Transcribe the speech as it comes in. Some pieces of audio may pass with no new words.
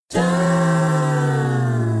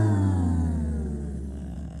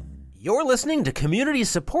You're listening to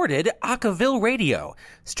community-supported Acaville Radio,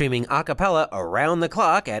 streaming a cappella around the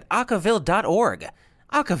clock at acaville.org.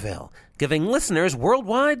 Acaville, giving listeners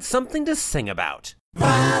worldwide something to sing about.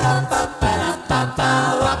 At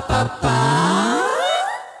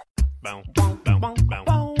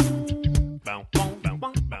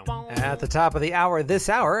the top of the hour this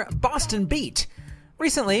hour, Boston Beat.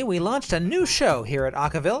 Recently, we launched a new show here at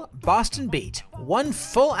Acaville, Boston Beat. 1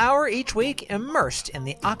 full hour each week immersed in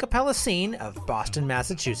the a cappella scene of Boston,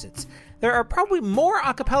 Massachusetts. There are probably more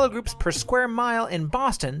a cappella groups per square mile in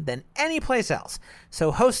Boston than any place else, so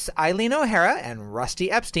hosts Eileen O'Hara and Rusty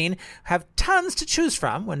Epstein have tons to choose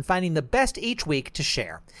from when finding the best each week to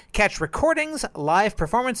share. Catch recordings, live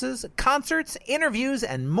performances, concerts, interviews,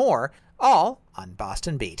 and more, all on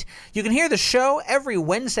Boston Beat. You can hear the show every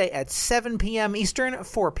Wednesday at 7 p.m. Eastern,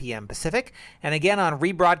 4 p.m. Pacific, and again on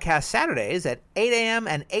rebroadcast Saturdays at 8 a.m.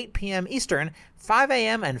 and 8 p.m. Eastern, 5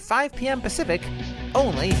 a.m. and 5 p.m. Pacific,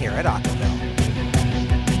 only here at Acaville.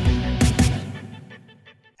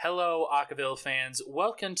 Hello, Acaville fans.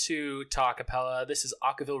 Welcome to Talkapella. This is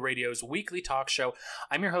Acaville Radio's weekly talk show.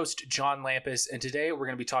 I'm your host, John Lampus, and today we're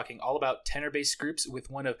going to be talking all about tenor-based groups with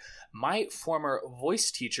one of my former voice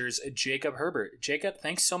teachers, Jacob Herbert. Jacob,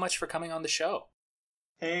 thanks so much for coming on the show.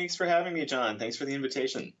 Thanks for having me, John. Thanks for the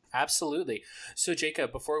invitation. Absolutely. So,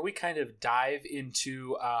 Jacob, before we kind of dive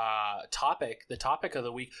into the topic of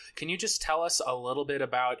the week, can you just tell us a little bit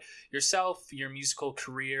about yourself, your musical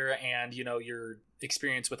career, and, your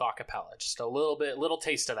experience with a cappella? Just a little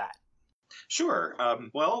taste of that. Sure.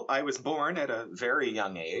 Well, I was born at a very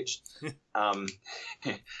young age. I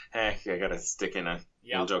gotta stick in a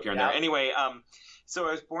little joke here and there. Anyway, so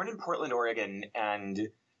I was born in Portland, Oregon, and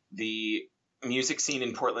the music scene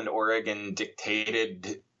in Portland, Oregon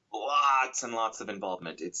dictated lots and lots of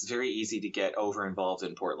involvement. It's very easy to get over-involved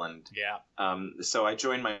in Portland. Yeah. So I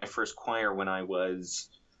joined my first choir when I was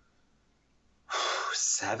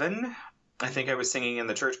 7. I think I was singing in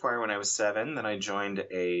the church choir when I was 7. Then I joined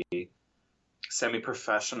a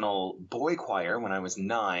semi-professional boy choir when I was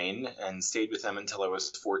 9 and stayed with them until I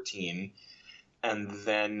was 14. And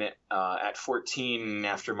then at 14,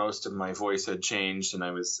 after most of my voice had changed and I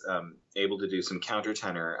was able to do some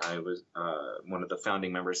countertenor, I was one of the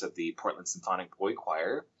founding members of the Portland Symphonic Boy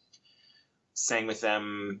Choir. Sang with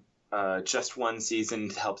them just one season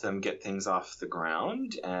to help them get things off the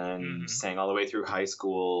ground, and sang all the way through high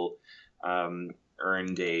school.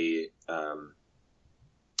 Earned a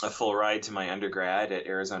full ride to my undergrad at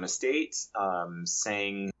Arizona State.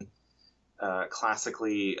 Sang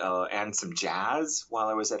classically and some jazz while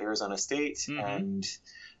I was at Arizona State, and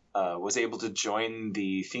was able to join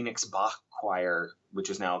the Phoenix Bach Choir, which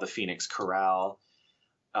is now the Phoenix Chorale.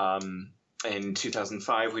 In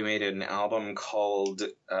 2005, we made an album called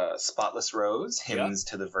Spotless Rose, Hymns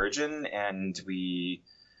to the Virgin, and we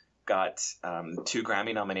got 2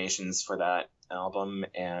 Grammy nominations for that album,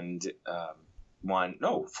 and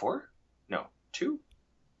 2?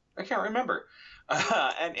 I can't remember.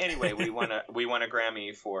 And anyway, we won a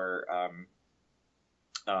Grammy for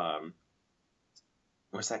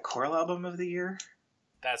was that choral album of the year?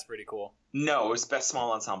 That's pretty cool. No, it was Best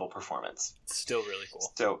Small Ensemble Performance. Still really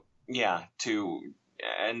cool. So yeah,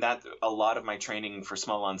 and that a lot of my training for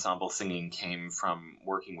small ensemble singing came from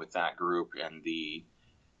working with that group and the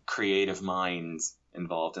creative minds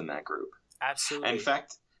involved in that group. Absolutely. In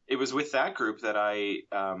fact, it was with that group that I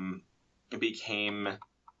became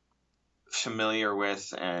familiar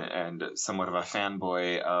with and somewhat of a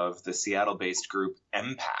fanboy of the Seattle-based group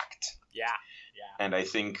Impact. Yeah. And I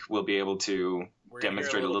think we'll be able to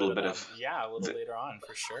demonstrate a little bit of later on,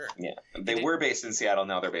 for sure. Yeah. They were based in Seattle,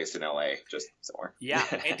 now they're based in LA, just somewhere. Yeah.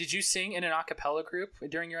 And did you sing in an a cappella group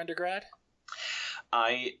during your undergrad?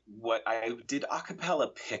 I did a cappella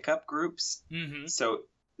pickup groups. Mm-hmm.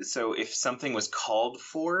 So if something was called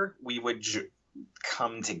for, we would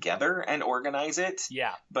come together and organize it.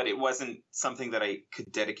 Yeah. But it wasn't something that I could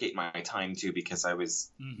dedicate my time to because I was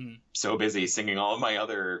so busy singing all of my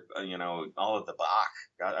other, all of the Bach.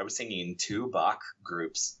 God, I was singing in 2 Bach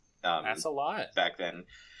groups. That's a lot. Back then.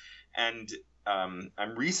 And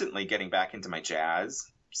I'm recently getting back into my jazz.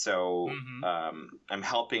 So I'm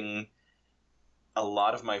helping a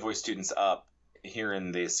lot of my voice students up here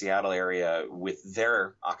in the Seattle area with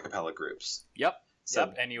their a cappella groups. Yep.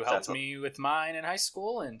 And you helped me with mine in high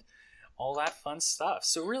school and all that fun stuff.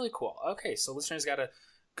 So really cool. Okay, so listeners got a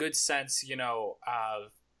good sense,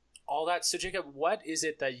 of all that. So Jacob, what is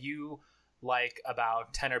it that you like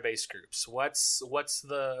about tenor-based groups? What's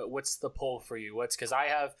the pull for you? Because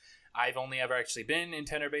I've only ever actually been in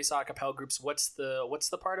tenor-based a cappella groups. What's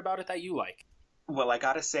the part about it that you like? Well, I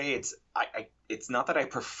gotta say it's not that I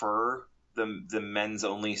prefer the men's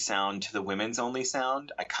only sound to the women's only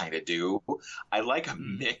sound. I kind of do. I like a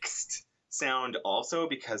mixed sound also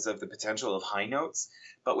because of the potential of high notes.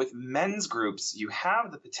 But with men's groups, you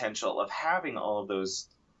have the potential of having all of those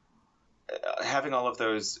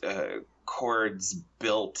chords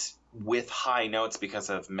built with high notes because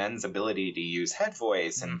of men's ability to use head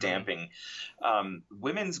voice and damping.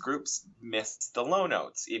 Women's groups miss the low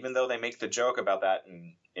notes, even though they make the joke about that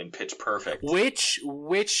in Pitch Perfect. Which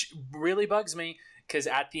really bugs me, because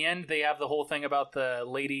at the end they have the whole thing about the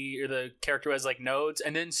lady or the character who has like nodes,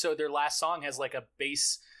 and then so their last song has like a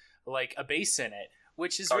bass in it,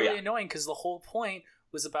 which is really annoying because the whole point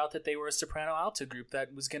was about that they were a soprano alto group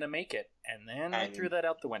that was going to make it, and then they threw that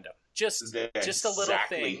out the window. Just a little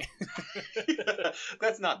thing.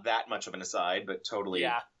 That's not that much of an aside, but totally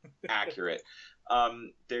accurate.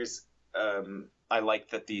 I like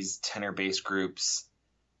that these tenor bass groups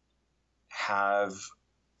have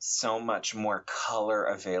so much more color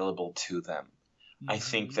available to them. I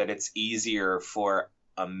think that it's easier for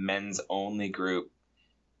a men's only group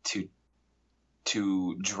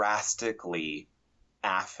to drastically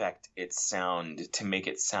affect its sound to make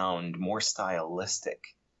it sound more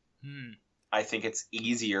stylistic. I think it's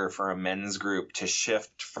easier for a men's group to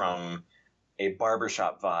shift from a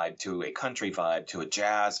barbershop vibe to a country vibe to a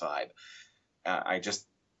jazz vibe. I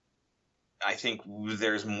think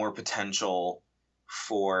there's more potential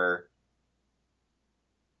for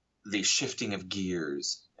the shifting of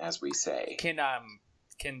gears, as we say.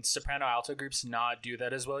 Can soprano alto groups not do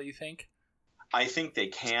that as well, you think? I think they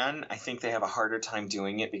can. I think they have a harder time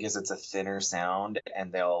doing it because it's a thinner sound,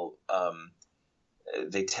 and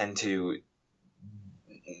they tend to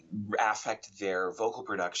affect their vocal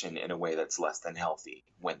production in a way that's less than healthy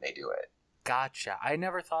when they do it. Gotcha. I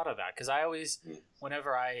never thought of that, because I always,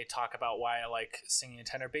 whenever I talk about why I like singing in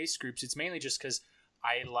tenor bass groups, it's mainly just because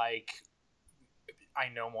I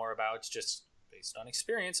know more about, just based on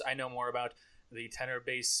experience, I know more about the tenor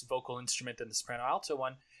bass vocal instrument than the soprano alto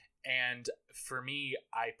one. And for me,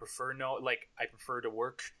 I prefer to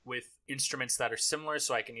work with instruments that are similar,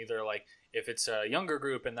 so I can either, like, if it's a younger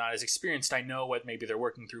group and not as experienced, I know what maybe they're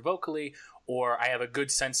working through vocally, or I have a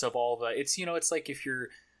good sense of all the, it's like if you're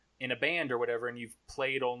in a band or whatever and you've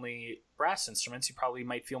played only brass instruments, you probably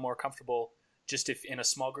might feel more comfortable just if in a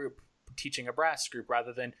small group teaching a brass group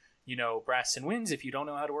rather than, brass and winds if you don't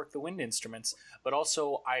know how to work the wind instruments. But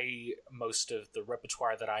also most of the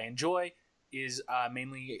repertoire that I enjoy is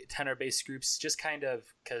mainly tenor bass groups, just kind of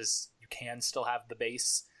because you can still have the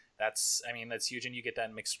bass. That's huge, and you get that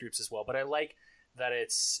in mixed groups as well. But I like that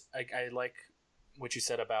I like what you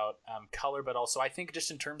said about color, but also I think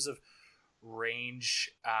just in terms of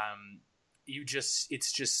range,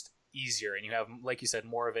 it's just easier, and you have, like you said,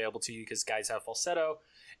 more available to you because guys have falsetto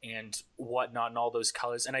and whatnot and all those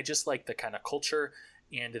colors. And I just like the kind of culture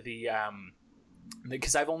and the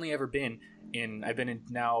because I've only ever been in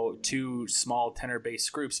now 2 small tenor bass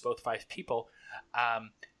groups, both 5 people,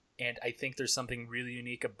 and I think there's something really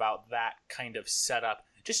unique about that kind of setup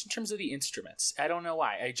just in terms of the instruments. I don't know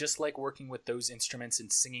why, I just like working with those instruments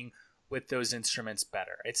and singing with those instruments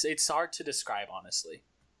better. It's hard to describe, honestly.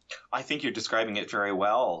 I think you're describing it very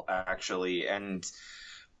well, actually. And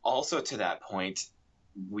also to that point,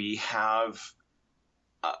 we have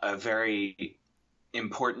a very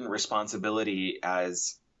important responsibility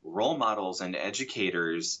as role models and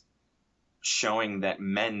educators, showing that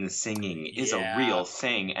men singing is a real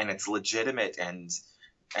thing and it's legitimate,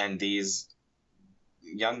 and these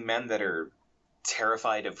young men that are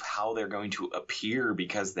terrified of how they're going to appear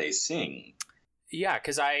because they sing. Yeah,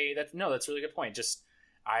 because that's a really good point. Just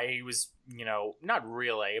I was, not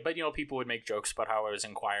really, but people would make jokes about how I was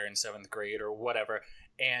in choir in 7th grade or whatever,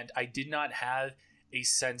 and I did not have a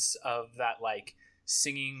sense of that, like,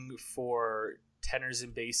 singing for tenors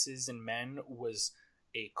and basses and men was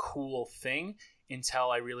a cool thing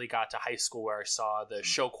until I really got to high school, where I saw the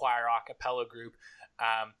show choir a cappella group,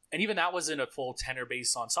 and even that wasn't a full tenor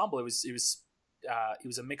bass ensemble. It was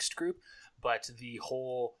a mixed group, but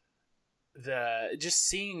just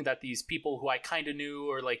seeing that these people who I kind of knew,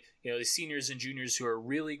 or like, the seniors and juniors who are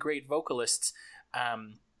really great vocalists,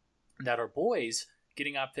 that are boys,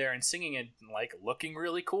 getting up there and singing and like looking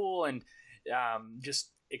really cool and just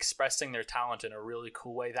expressing their talent in a really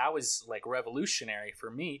cool way, that was like revolutionary for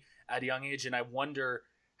me at a young age. And I wonder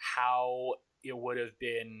how it would have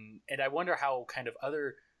been, and I wonder how kind of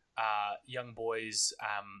other young boys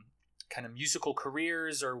kind of musical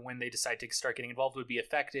careers, or when they decide to start getting involved, would be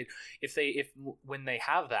affected when they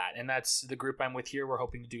have that. And that's the group I'm with here. We're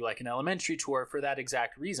hoping to do like an elementary tour for that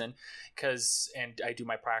exact reason, and I do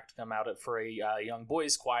my practicum out for a young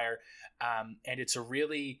boys choir, and it's a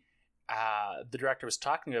really the director was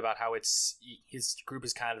talking about how his group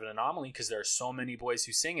is kind of an anomaly because there are so many boys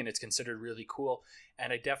who sing and it's considered really cool.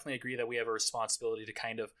 And I definitely agree that we have a responsibility to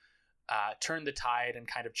kind of turn the tide and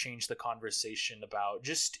kind of change the conversation about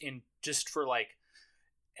just for like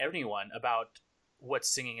anyone about what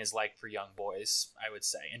singing is like for young boys, I would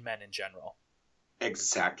say, and men in general.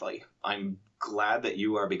 Exactly. I'm glad that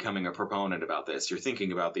you are becoming a proponent about this. You're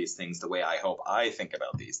thinking about these things the way I hope I think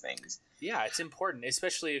about these things. Yeah, it's important,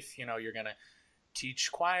 especially if, you know, you're going to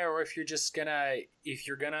teach choir, or if you're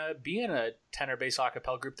going to be in a tenor bass a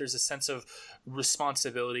cappella group. There's a sense of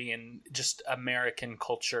responsibility and just American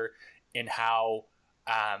culture in how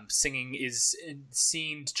singing is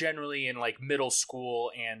seen generally in like middle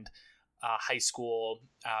school and high school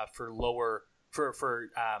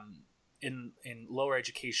in lower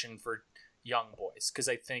education for young boys, because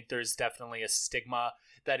I think there's definitely a stigma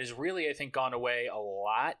that has really, I think, gone away a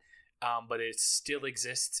lot, but it still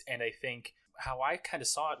exists. And I think how I kind of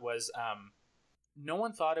saw it was no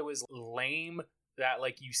one thought it was lame that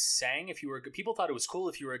like you sang if you were good. People thought it was cool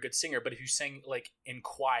if you were a good singer, but if you sang like in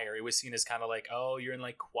choir, it was seen as kind of like, oh, you're in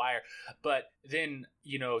like choir. But then,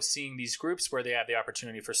 you know, seeing these groups where they have the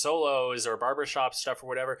opportunity for solos or barbershop stuff or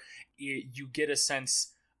whatever, you get a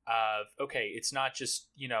sense of, okay, it's not just,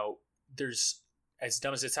 you know, there's, as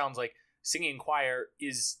dumb as it sounds, like singing in choir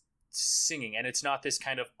is singing, and it's not this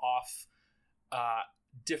kind of off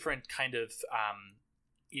different kind of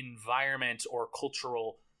environment or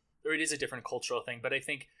cultural, or it is a different cultural thing. But I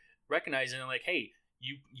think recognizing like, hey,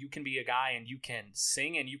 you can be a guy and you can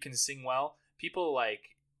sing well. People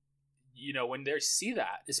like, you know, when they see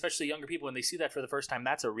that, especially younger people, when they see that for the first time,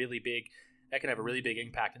 that can have a really big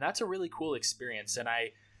impact, and that's a really cool experience. And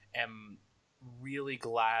I am really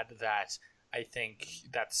glad that I think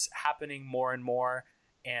that's happening more and more,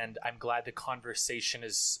 and I'm glad the conversation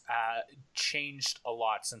has changed a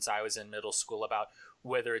lot since I was in middle school about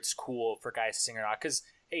whether it's cool for guys to sing or not. Because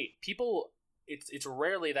hey, people, it's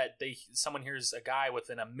rarely that someone hears a guy with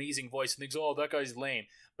an amazing voice and thinks, oh, that guy's lame.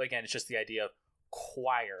 But again, it's just the idea of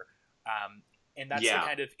choir, and that's the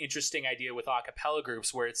kind of interesting idea with a cappella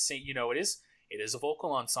groups where it's, you know, it is a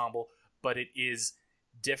vocal ensemble, but it is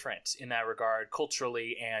different in that regard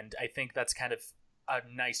culturally. And I think that's kind of a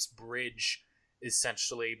nice bridge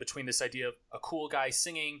essentially between this idea of a cool guy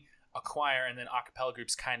singing, a choir, and then a cappella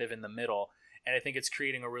groups kind of in the middle. And I think it's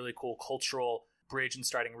creating a really cool cultural bridge and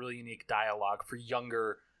starting really unique dialogue for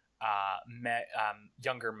younger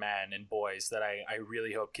men and boys that I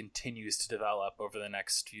really hope continues to develop over the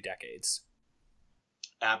next few decades.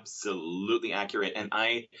 Absolutely accurate. And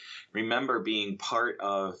I remember being part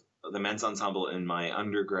of the men's ensemble in my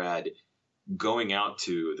undergrad, going out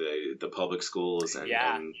to the public schools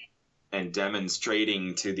and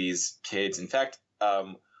demonstrating to these kids. In fact,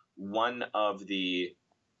 one of the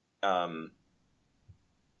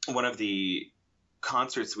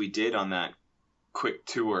concerts we did on that quick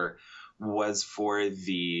tour was for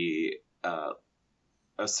the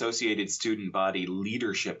Associated Student Body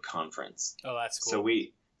Leadership Conference. Oh, that's cool.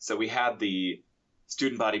 So we had the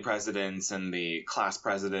student body presidents and the class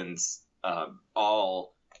presidents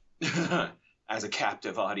all as a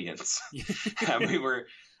captive audience. And we were.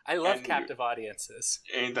 I love captive audiences.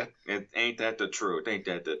 Ain't that the truth? Ain't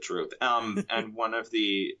that the truth? And one of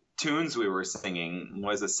the tunes we were singing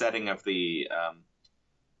was a setting of the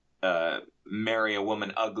 "Marry a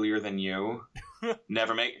Woman Uglier Than You,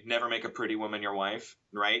 Never Make a Pretty Woman Your Wife,"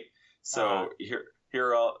 right? So here,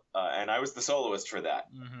 and I was the soloist for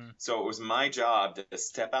that. Mm-hmm. So it was my job to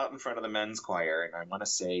step out in front of the men's choir, and I want to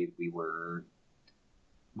say we were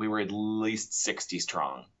at least 60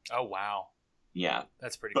 strong. Oh wow! Yeah,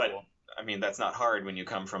 that's pretty cool. I mean, that's not hard when you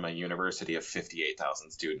come from a university of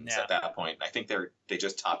 58,000 students. At that point, I think they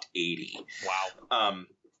just topped 80. Wow.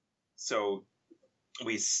 So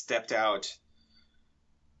we stepped out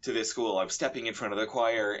to this school. I'm stepping in front of the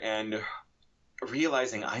choir and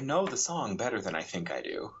realizing I know the song better than I think I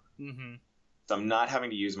do. Mm-hmm. So I'm not having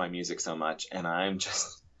to use my music so much, and I'm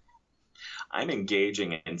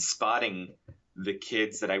engaging and spotting the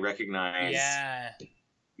kids that I recognize.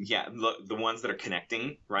 Yeah, the ones that are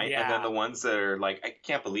connecting, right? Yeah. And then the ones that are like, I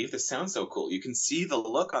can't believe this sounds so cool. You can see the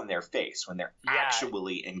look on their face when they're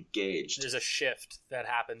actually engaged. There's a shift that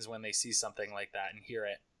happens when they see something like that and hear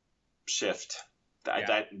it. Shift.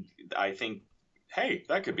 That I think, hey,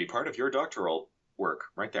 that could be part of your doctoral work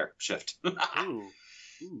right there. Shift. Ooh,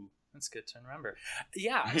 that's good to remember.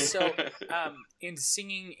 Yeah, so in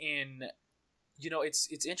singing in, you know, it's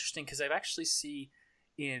interesting because I've actually see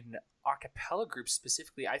in a cappella groups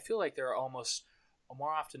specifically, I feel like there are almost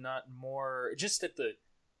more often not more just at the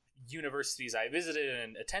universities I visited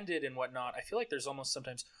and attended and whatnot, I feel like there's almost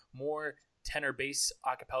sometimes more tenor bass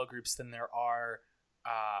a cappella groups than there are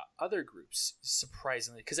other groups,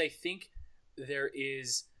 surprisingly, because I think there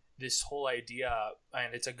is this whole idea,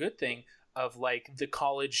 and it's a good thing, of like the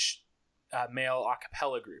college male a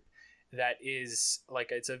cappella group that is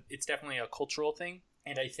like it's definitely a cultural thing,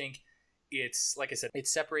 and I think it's, like I said,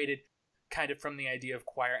 it's separated kind of from the idea of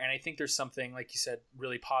choir, and I think there's something, like you said,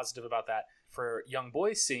 really positive about that for young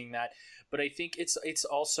boys seeing that. But I think it's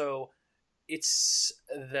also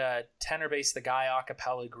the tenor bass, the guy a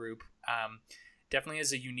cappella group definitely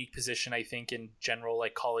has a unique position, I think, in general,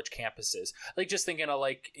 like college campuses. Like just thinking of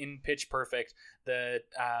like in Pitch Perfect, the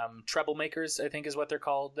treble makers, I think is what they're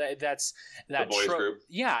called. That's that the boys group.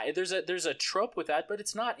 Yeah, there's a trope with that, but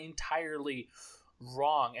it's not entirely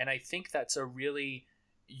wrong. And I think that's a really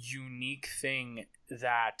unique thing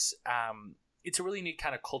that it's a really neat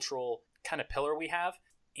kind of cultural kind of pillar we have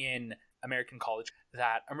in American college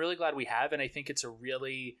that I'm really glad we have. And I think it's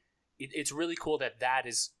really cool that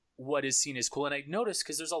is what is seen as cool. And I noticed,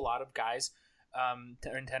 because there's a lot of guys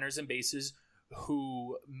tenors and basses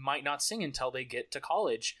who might not sing until they get to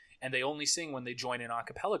college, and they only sing when they join an a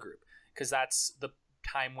cappella group, because that's the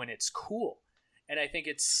time when it's cool. And I think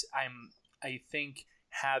I think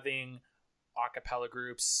having a cappella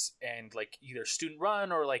groups and like either student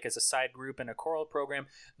run or like as a side group in a choral program,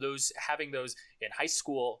 having those in high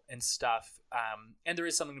school and stuff, and there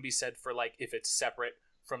is something to be said for like if it's separate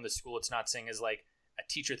from the school, it's not seen as like a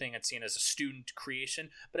teacher thing, it's seen as a student creation.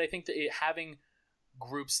 But I think that having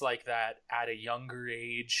groups like that at a younger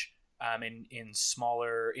age, in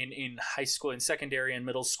smaller in high school, in secondary and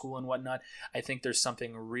middle school and whatnot, I think there's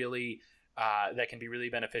something really that can be really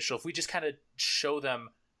beneficial if we just kind of show them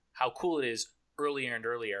how cool it is earlier and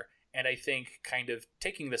earlier. And I think kind of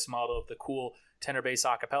taking this model of the cool tenor bass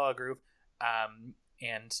a cappella group,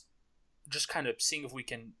 and just kind of seeing if we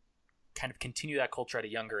can kind of continue that culture at a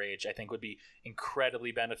younger age, I think would be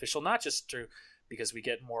incredibly beneficial, not just because we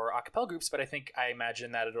get more a cappella groups, but I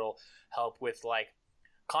imagine that it'll help with like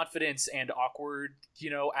confidence and awkward,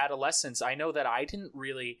 adolescence. I know that I didn't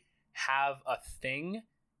really have a thing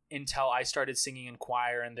until I started singing in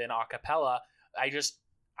choir and then a cappella. I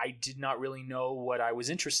did not really know what I was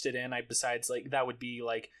interested in. Besides like that would be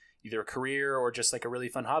like either a career or just like a really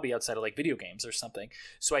fun hobby outside of like video games or something.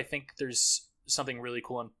 So I think there's something really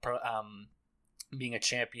cool in being a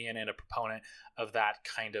champion and a proponent of that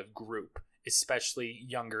kind of group, especially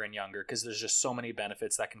younger and younger, because there's just so many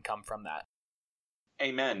benefits that can come from that.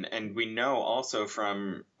 Amen. And we know also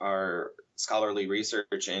from our scholarly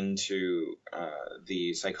research into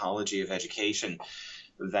the psychology of education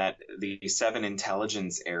that the 7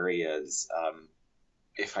 intelligence areas,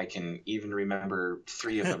 if I can even remember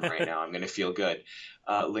 3 of them right now, I'm going to feel good.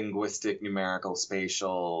 Linguistic, numerical,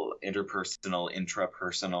 spatial, interpersonal,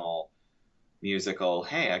 intrapersonal, musical.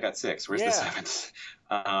 Hey, I got 6. Where's the 7th?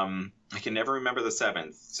 I can never remember the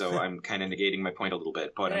 7th, so I'm kind of negating my point a little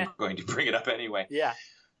bit, but I'm going to bring it up anyway. Yeah.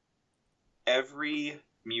 Every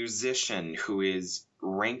musician who is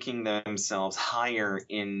ranking themselves higher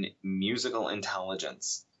in musical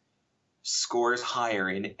intelligence scores higher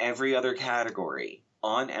in every other category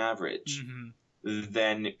on average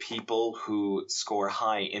than people who score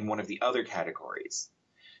high in one of the other categories.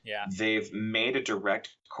 Yeah. They've made a direct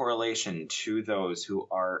correlation to those who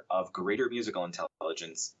are of greater musical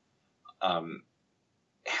intelligence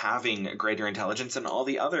having greater intelligence in all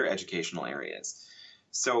the other educational areas.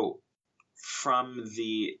 So from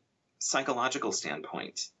the psychological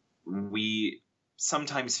standpoint, we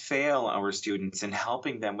sometimes fail our students in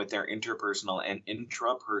helping them with their interpersonal and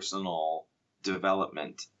intrapersonal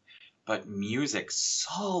development. But music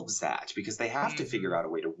solves that because they have to figure out a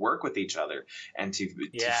way to work with each other and to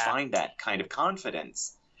find that kind of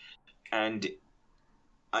confidence. And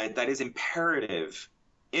that is imperative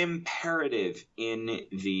in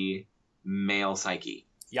the male psyche.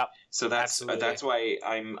 Yep. So that's why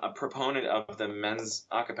I'm a proponent of the men's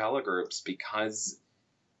a cappella groups, because,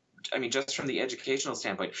 I mean, just from the educational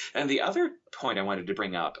standpoint. And the other point I wanted to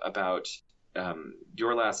bring up about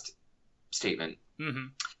your last statement,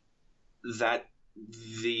 that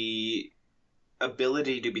the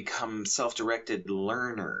ability to become self-directed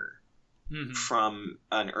learner from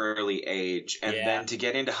an early age, and then to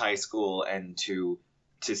get into high school and to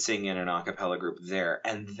sing in an a cappella group there,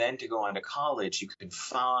 and then to go on to college, you can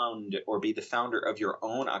found or be the founder of your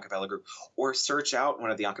own a cappella group, or search out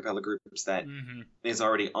one of the a cappella groups that is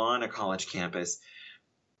already on a college campus.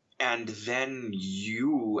 And then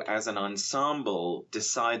you, as an ensemble,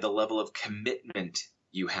 decide the level of commitment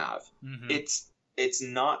you have. It's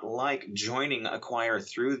not like joining a choir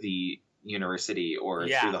through the university or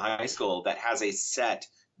through the high school that has a set,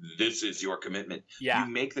 this is your commitment. Yeah.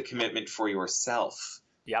 You make the commitment for yourself.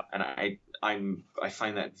 Yep. And I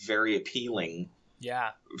find that very appealing.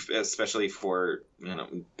 Yeah. Especially for,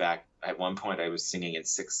 back at one point I was singing in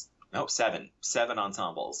seven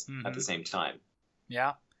ensembles at the same time.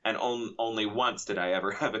 Yeah. And only once did I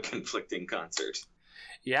ever have a conflicting concert.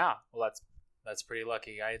 Yeah. Well, that's pretty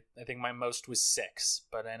lucky. I think my most was 6,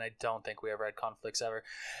 and I don't think we ever had conflicts ever.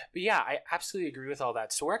 But yeah, I absolutely agree with all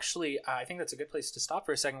that. So we're actually, I think that's a good place to stop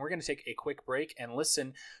for a second. We're going to take a quick break and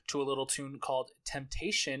listen to a little tune called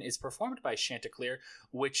Temptation. It's performed by Chanticleer,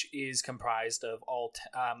 which is comprised of all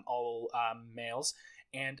males.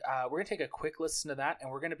 And we're going to take a quick listen to that,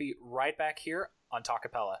 and we're going to be right back here on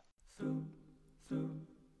Talkapella.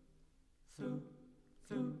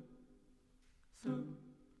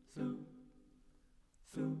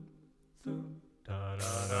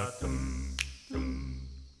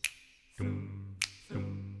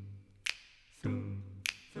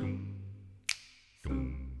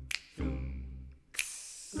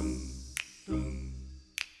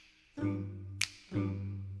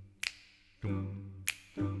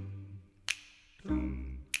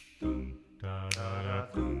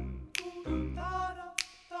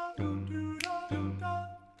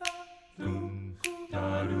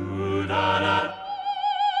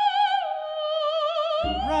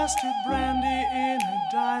 Rusted brandy in a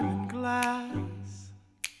diamond glass.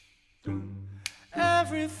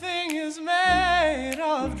 Everything is made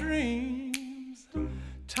of dreams.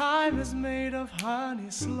 Time is made of honey,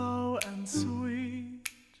 slow and sweet.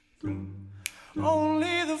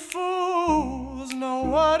 Only the fools know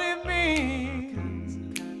what it means.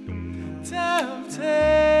 Temptation,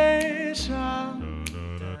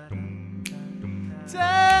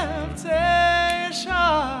 temptation,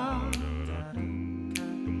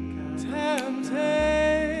 temptation.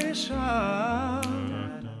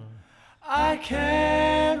 I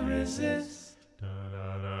can't resist.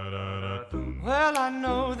 Well, I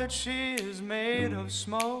know that she is made of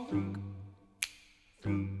smoke.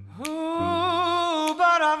 Ooh,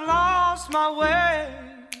 but I've lost my way.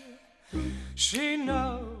 She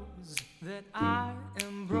knows that I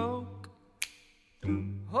am broke.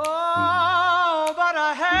 Oh, but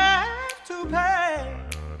I have to pay.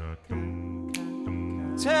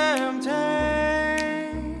 Temptation,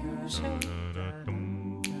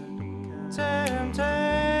 temptation,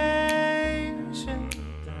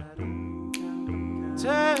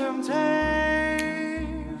 temptation.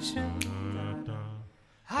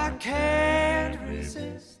 I can't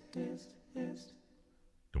resist.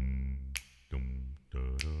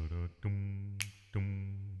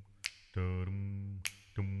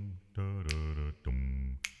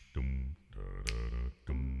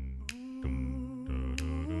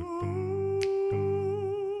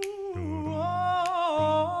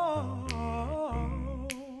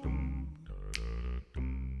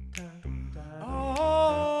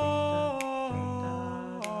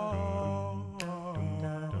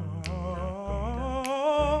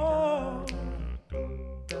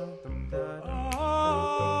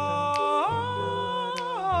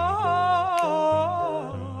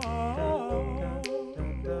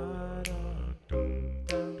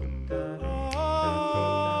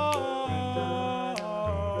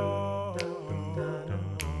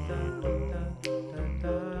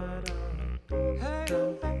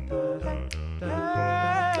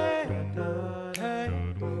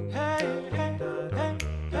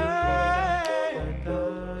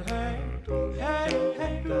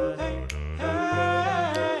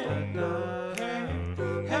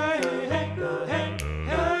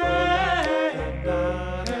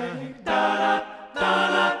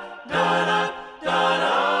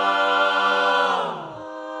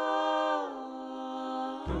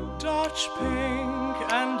 Dutch pink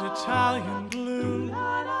and Italian blue.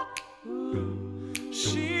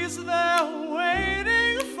 She's there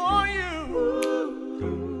waiting for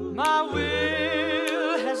you. My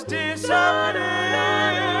will has disappeared.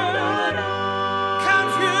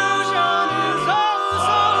 Confusion is oh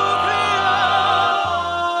so clear.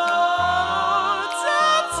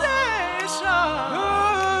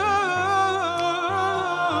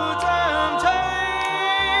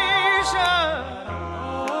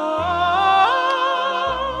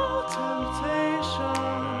 Temptation.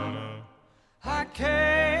 I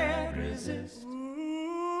can't resist.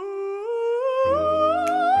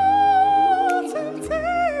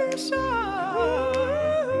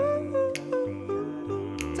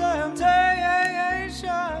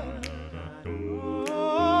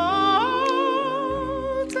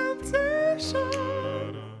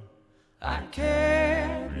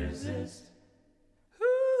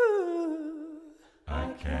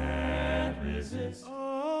 resist.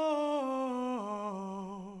 Oh,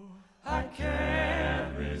 I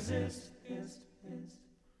can't resist.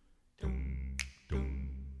 Dum, dum,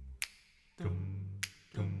 dum,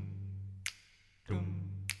 dum, dum,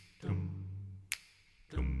 dum,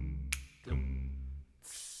 dum, dum.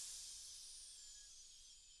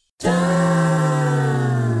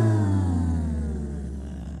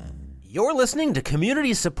 You're listening to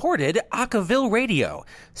community-supported Acaville Radio,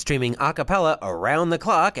 streaming a cappella around the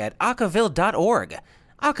clock at acaville.org.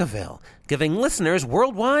 Acaville, giving listeners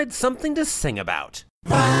worldwide something to sing about.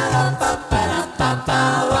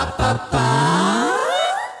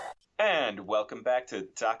 And welcome back to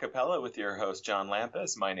Acapella with your host, John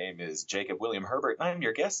Lampus. My name is Jacob William Herbert, and I'm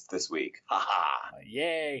your guest this week. Ha-ha!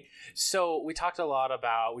 Yay! So we talked a lot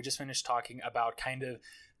about, we just finished talking about kind of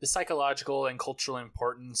the psychological and cultural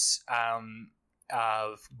importance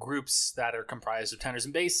of groups that are comprised of tenors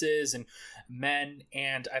and basses and men.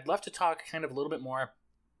 And I'd love to talk kind of a little bit more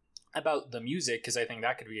about the music, because I think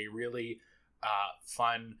that could be a really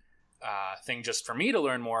fun thing just for me to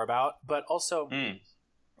learn more about, but also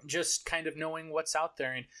just kind of knowing what's out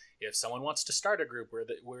there. And if someone wants to start a group,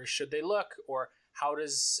 where should they look, or how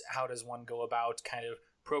does one go about kind of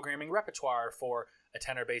programming repertoire for a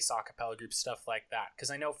tenor bass a cappella group, stuff like that. Because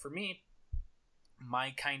I know for me,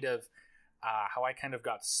 my kind of how I kind of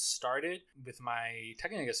got started with my,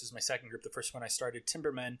 technically I guess it was my second group, the first one I started,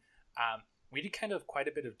 Timbermen, we did kind of quite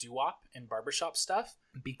a bit of doo-wop and barbershop stuff,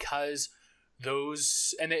 because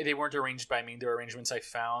those, and they weren't arranged by me, they were arrangements I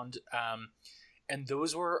found, and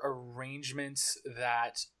those were arrangements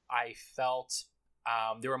that I felt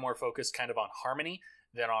they were more focused kind of on harmony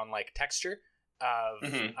than on like texture.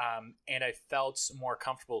 And I felt more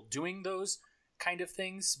comfortable doing those kind of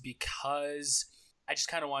things because I just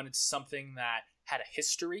kind of wanted something that had a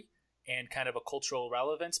history and kind of a cultural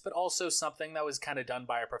relevance, but also something that was kind of done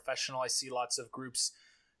by a professional. I see lots of groups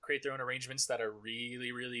create their own arrangements that are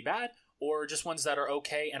really, really bad, or just ones that are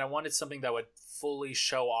okay. And I wanted something that would fully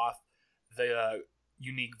show off the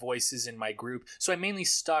unique voices in my group. So I mainly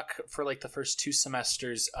stuck for like the first 2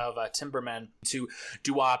 semesters of Timbermen to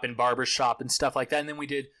doo-wop and barbershop and stuff like that. And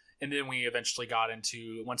then we eventually got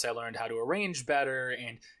into, once I learned how to arrange better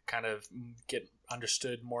and kind of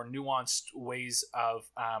understood more nuanced ways of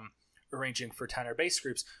arranging for tenor bass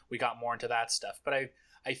groups, we got more into that stuff. But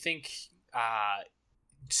I think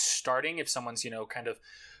starting, if someone's, kind of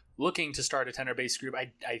looking to start a tenor bass group,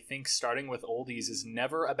 I think starting with oldies is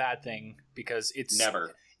never a bad thing, because it's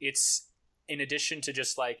in addition to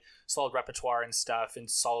just like solid repertoire and stuff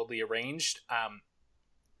and solidly arranged,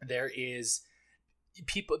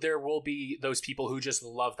 there will be those people who just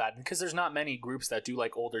love that, because there's not many groups that do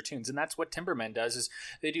like older tunes, and that's what Timbermen does, is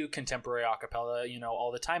they do contemporary a cappella,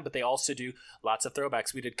 all the time, but they also do lots of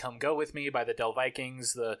throwbacks. We did Come Go With Me by the Del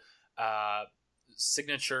Vikings, the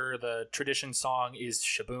signature, the tradition song is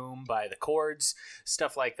Shaboom by the Chords,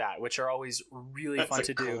 stuff like that, which are always really fun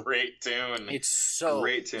to do. Great tune. It's so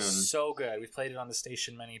great tune. So good. We've played it on the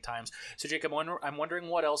station many times. So Jacob, I'm wondering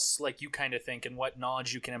what else like you kind of think, and what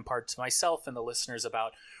knowledge you can impart to myself and the listeners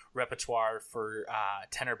about repertoire for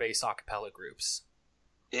tenor bass a cappella groups.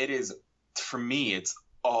 It is, for me, it's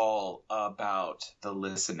all about the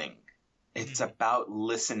listening. It's about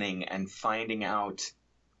listening and finding out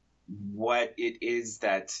what it is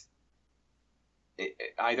that it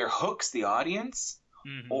either hooks the audience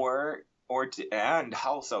and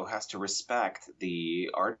also has to respect the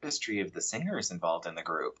artistry of the singers involved in the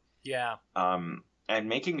group. Yeah. And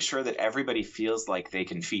making sure that everybody feels like they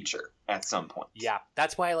can feature at some point. Yeah.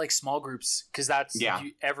 That's why I like small groups, because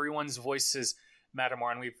everyone's voices matter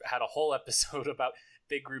more. And we've had a whole episode about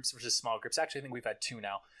big groups versus small groups. Actually, I think we've had 2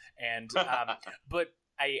 now. And but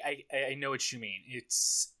I know what you mean.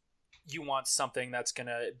 You want something that's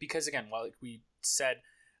gonna, because again, like we said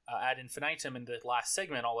ad infinitum in the last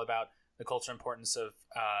segment, all about the cultural importance of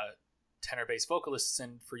tenor bass vocalists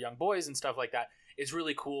and for young boys and stuff like that. It's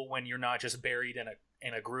really cool when you're not just buried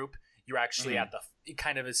in a group. You're actually at the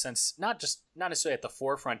kind of a sense, not necessarily at the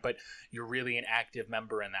forefront, but you're really an active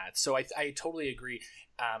member in that. So I totally agree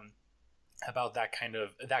about that kind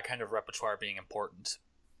of repertoire being important.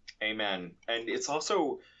 Amen. And it's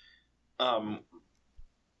also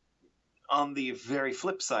on the very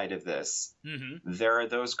flip side of this, there are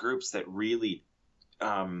those groups that really,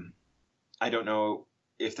 I don't know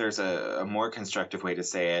if there's a more constructive way to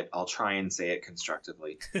say it. I'll try and say it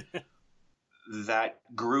constructively. That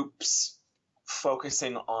groups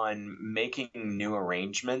focusing on making new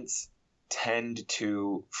arrangements tend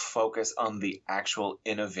to focus on the actual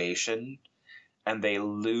innovation, and they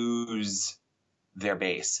lose their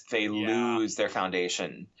base. They lose their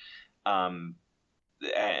foundation.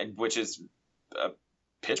 And which is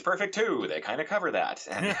Pitch Perfect 2, they kind of cover that.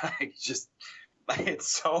 And it's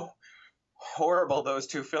so horrible. Those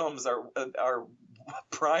two films are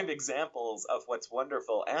prime examples of what's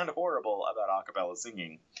wonderful and horrible about a cappella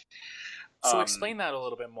singing. So explain that a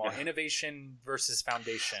little bit more. Innovation versus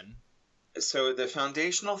foundation. So the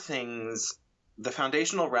foundational things, the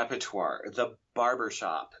foundational repertoire, the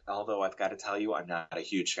barbershop, although I've got to tell you, I'm not a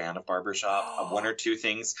huge fan of barbershop. One or two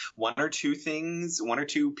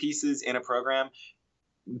pieces in a program,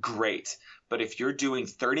 great. But if you're doing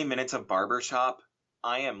 30 minutes of barbershop,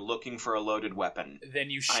 I am looking for a loaded weapon. Then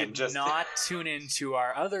you should not tune into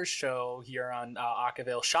our other show here on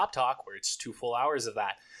Acaville Shop Talk, where it's 2 full hours of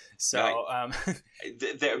that. So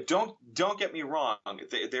don't get me wrong.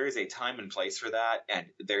 There is a time and place for that, and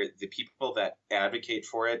the people that advocate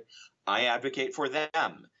for it, I advocate for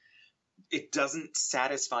them. It doesn't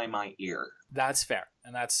satisfy my ear. That's fair,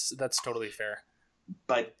 and that's totally fair.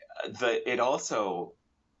 But it also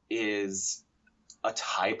is a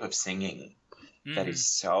type of singing that is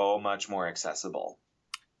so much more accessible.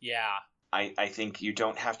 Yeah. I think you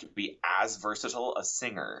don't have to be as versatile a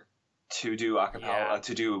singer to do acapella,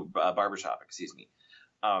 to do barbershop, excuse me.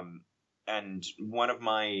 And one of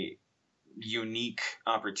my unique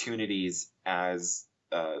opportunities as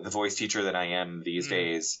the voice teacher that I am these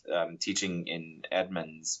days, teaching in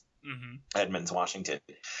Edmonds, Washington,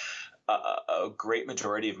 a great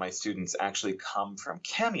majority of my students actually come from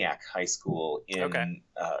Kamiak High School in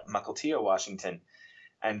Mukilteo, Washington,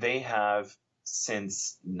 and they have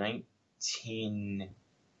since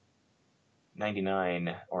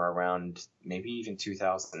 1999 or around maybe even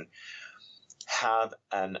 2000 have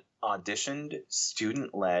an auditioned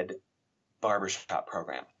student-led barbershop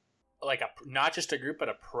program. Like not just a group, but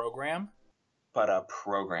a program? But a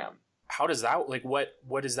program. How does that, like, what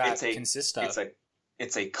does that consist of?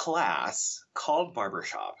 It's a class called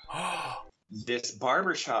barbershop. This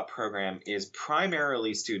barbershop program is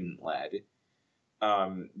primarily student-led.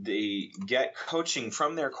 They get coaching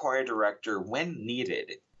from their choir director when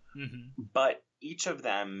needed, but each of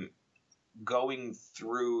them going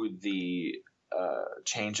through the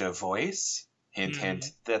change of voice,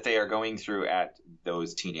 hint, that they are going through at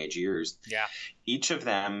those teenage years. Yeah. Each of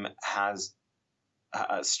them has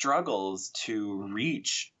struggles to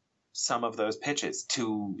reach some of those pitches,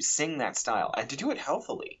 to sing that style, and to do it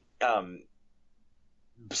healthily.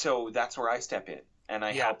 So that's where I step in, and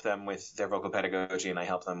I help them with their vocal pedagogy, and I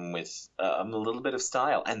help them with a little bit of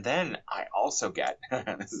style. And then I also get,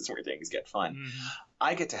 this is where things get fun,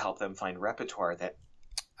 I get to help them find repertoire that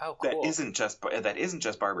isn't just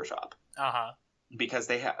barbershop. Because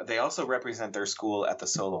they also represent their school at the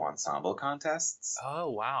solo ensemble contests.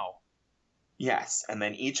 Oh, wow. Yes, and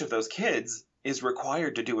then each of those kids is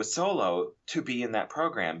required to do a solo to be in that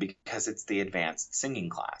program because it's the advanced singing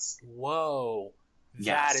class. Whoa.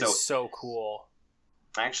 That is so cool.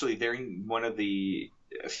 Actually, they're one of the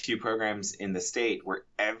few programs in the state where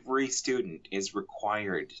every student is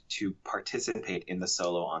required to participate in the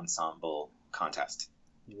solo ensemble contest.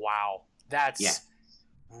 Wow. That's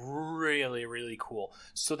really, really cool.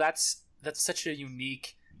 So that's such a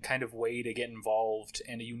unique kind of way to get involved,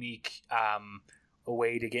 and a unique a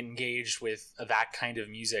way to get engaged with that kind of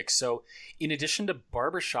music. So in addition to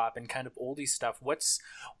barbershop and kind of oldie stuff, what's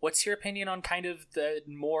your opinion on kind of the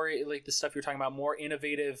more, like, the stuff you're talking about, more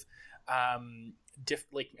innovative,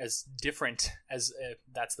 different as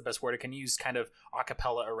that's the best word I can use, kind of a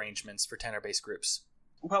cappella arrangements for tenor bass groups?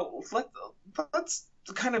 Well, let's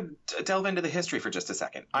kind of delve into the history for just a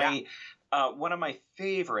second. One of my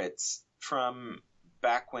favorites from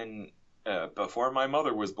back when before my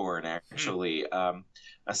mother was born, actually, a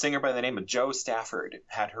singer by the name of Jo Stafford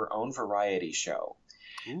had her own variety show.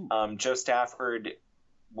 Jo Stafford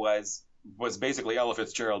was basically Ella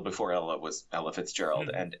Fitzgerald before Ella was Ella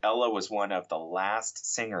Fitzgerald, and Ella was one of the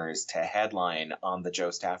last singers to headline on the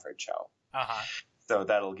Jo Stafford show. So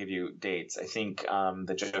that'll give you dates. I think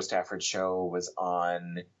the Jo Stafford show was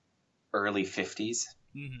on early 50s.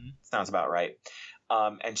 Sounds about right.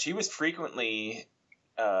 And she was frequently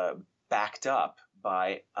backed up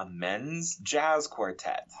by a men's jazz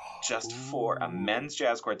quartet, a men's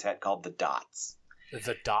jazz quartet called the Dots.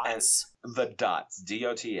 The Dots? And the Dots,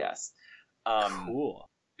 DOTS. Cool.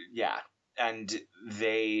 Yeah. And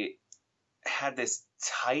they had this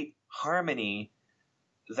tight harmony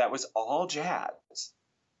that was all jazz.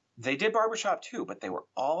 They did barbershop too, but they were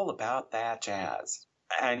all about that jazz.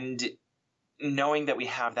 And knowing that we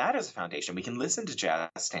have that as a foundation, we can listen to jazz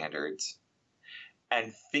standards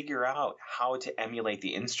and figure out how to emulate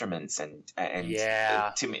the instruments and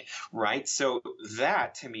to me, right? So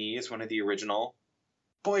that to me is one of the original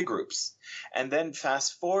boy groups. And then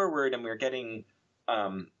fast forward, and we're getting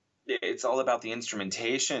it's all about the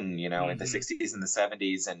instrumentation, in the 60s and the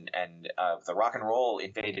 70s, and the rock and roll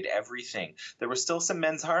invaded everything. There was still some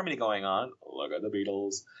men's harmony going on. Look at the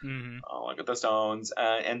Beatles. Look at the Stones.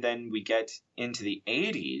 And then we get into the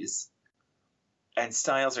 80s, and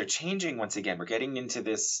styles are changing once again. We're getting into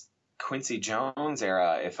this Quincy Jones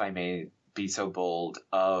era, if I may be so bold,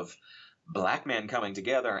 of black men coming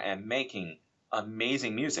together and making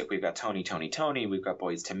amazing music. We've got Tony, we've got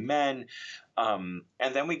Boyz II Men, and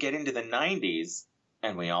then we get into the 90s,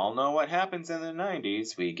 and we all know what happens in the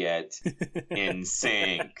 90s. We get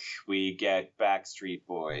NSYNC, we get Backstreet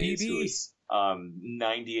Boys, BB. who's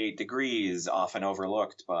 98 Degrees, often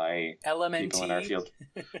overlooked by LMNT. people in our field.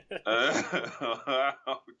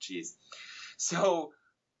 Oh, jeez. So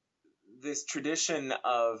this tradition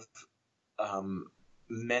of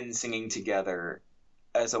men singing together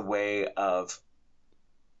as a way of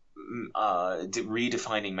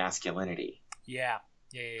redefining masculinity. Yeah.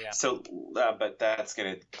 So, but that's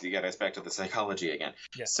going to get us back to the psychology again.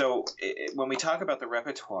 Yeah. So when we talk about the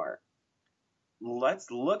repertoire,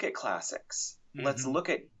 let's look at classics. Let's look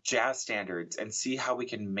at jazz standards and see how we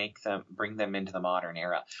can bring them into the modern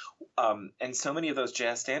era. And so many of those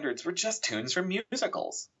jazz standards were just tunes from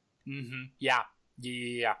musicals. Yeah.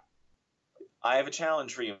 I have a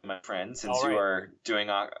challenge for you, my friend, since you are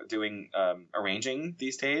doing arranging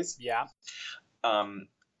these days. Yeah.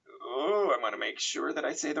 I want to make sure that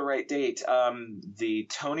I say the right date. The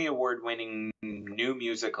Tony Award-winning new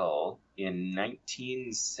musical in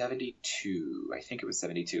 1972, I think it was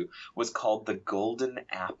 72, was called The Golden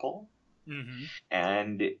Apple.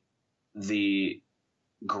 And the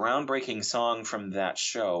groundbreaking song from that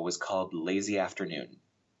show was called Lazy Afternoon.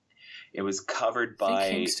 It was covered by... I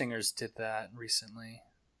think Kingsingers did that recently.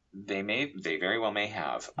 They very well may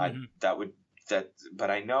have. But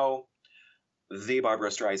I know the Barbra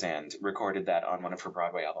Streisand recorded that on one of her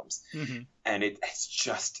Broadway albums. And it's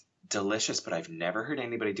just delicious, but I've never heard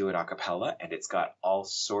anybody do it a cappella, and it's got all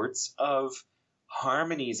sorts of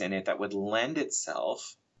harmonies in it that would lend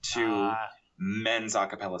itself to men's a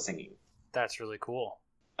cappella singing. That's really cool.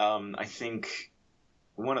 I think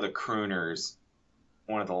one of the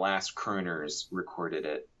last crooners recorded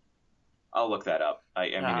it. I'll look that up. I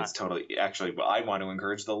mean, it's totally... Actually, I want to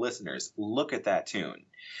encourage the listeners. Look at that tune.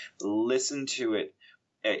 Listen to it.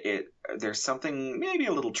 There's something maybe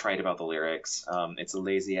a little trite about the lyrics. It's a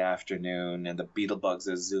lazy afternoon, and the beetlebugs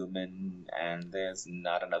are zooming, and there's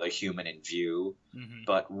not another human in view,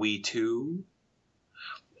 but we too.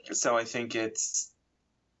 So I think it's...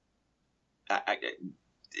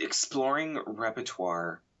 exploring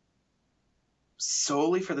repertoire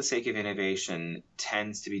solely for the sake of innovation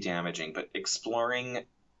tends to be damaging, but exploring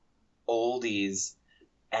oldies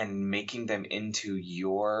and making them into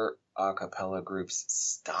your a cappella group's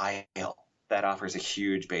style, that offers a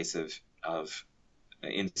huge base of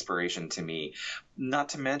inspiration to me. Not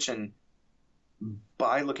to mention,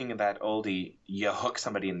 by looking at that oldie, you hook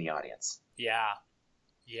somebody in the audience. Yeah.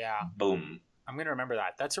 Boom. I'm going to remember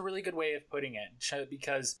that. That's a really good way of putting it,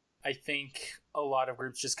 because I think a lot of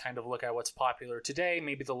groups just kind of look at what's popular today.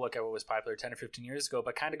 Maybe they'll look at what was popular 10 or 15 years ago,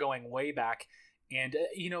 but kind of going way back. And,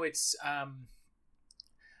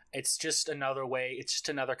 it's just another way. It's just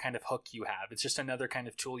another kind of hook you have. It's just another kind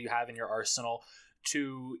of tool you have in your arsenal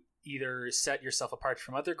to either set yourself apart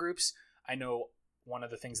from other groups. I know one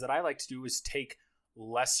of the things that I like to do is take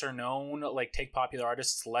take popular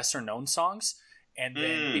artists' lesser known songs. And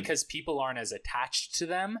then because people aren't as attached to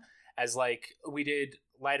them as like we did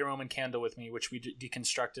Light a Roman Candle with Me, which we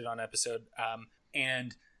deconstructed on episode,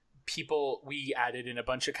 and we added in a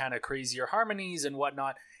bunch of kind of crazier harmonies and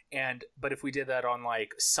whatnot. But if we did that on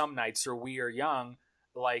like Some Nights or We Are Young,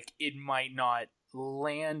 like it might not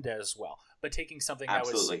land as well. But taking something that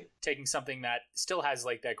still has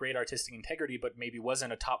like that great artistic integrity, but maybe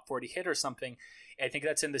wasn't a top 40 hit or something, I think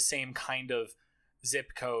that's in the same kind of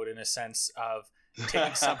zip code in a sense of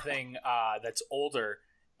taking something that's older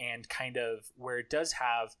and kind of where it does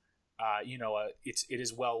have, it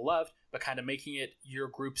is well loved, but kind of making it your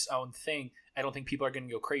group's own thing. I don't think people are going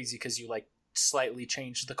to go crazy because you like slightly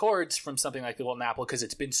changed the chords from something like The Golden Apple because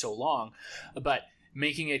it's been so long, but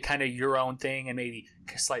making it kind of your own thing and maybe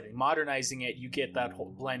slightly modernizing it, you get that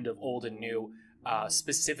whole blend of old and new,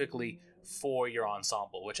 specifically for your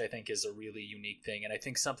ensemble, which I think is a really unique thing. And I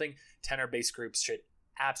think something tenor bass groups should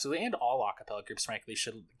absolutely, and all a cappella groups frankly,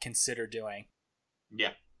 should consider doing.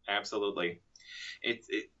 Yeah, absolutely. It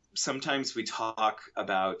sometimes we talk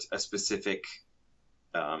about a specific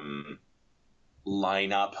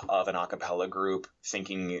lineup of an a cappella group,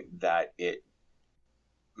 thinking that it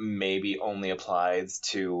maybe only applies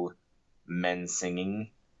to men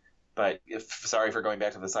singing. But sorry for going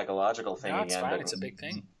back to the psychological thing no, it's again. Fine. But it's a big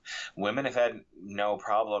thing. Women have had no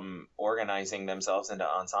problem organizing themselves into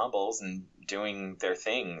ensembles and doing their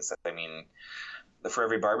things. I mean, for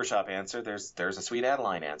every barbershop answer, there's a Sweet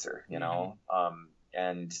Adeline answer, you know.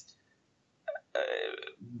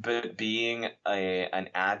 But being an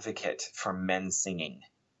advocate for men singing,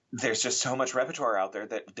 there's just so much repertoire out there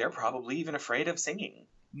that they're probably even afraid of singing.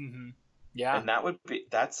 Mm-hmm. Yeah, and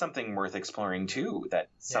that's something worth exploring too. That's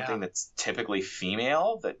something that's typically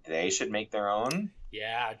female that they should make their own.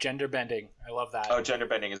 Yeah, gender bending. I love that. Oh, gender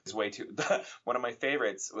bending is way too. One of my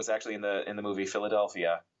favorites was actually in the movie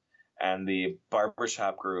Philadelphia, and the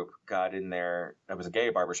barbershop group got in there. It was a gay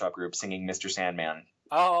barbershop group singing Mr. Sandman.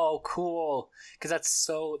 Oh, cool! Because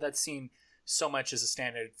that's seen so much as a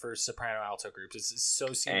standard for soprano alto groups. It's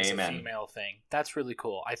so seen as a female thing. That's really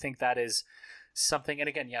cool. I think that is something, and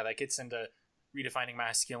again, that gets into redefining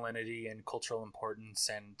masculinity and cultural importance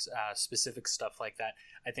and specific stuff like that.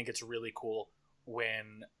 I think it's really cool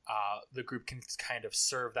when the group can kind of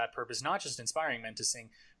serve that purpose, not just inspiring men to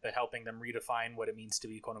sing, but helping them redefine what it means to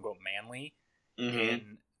be quote unquote manly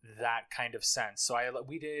in that kind of sense. So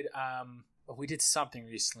we did something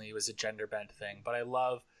recently. It was a gender bend thing, but I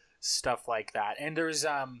love stuff like that. And there's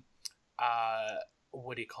what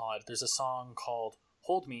do you call it? There's a song called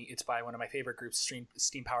Hold Me. It's by one of my favorite groups,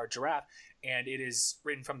 Steam Powered Giraffe, and it is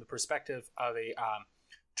written from the perspective of a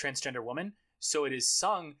transgender woman. So it is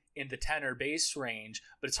sung in the tenor bass range,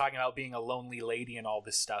 but it's talking about being a lonely lady and all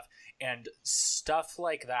this stuff. And stuff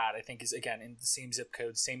like that, I think, is, again, in the same zip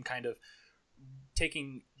code, same kind of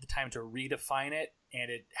taking the time to redefine it. And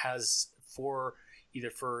it has either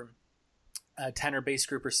for a tenor bass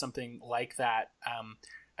group or something like that,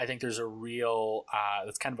 I think there's a real,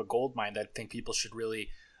 that's kind of a gold mine that I think people should really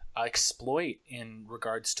exploit in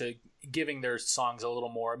regards to giving their songs a little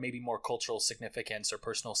more, maybe more cultural significance or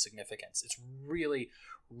personal significance. It's really,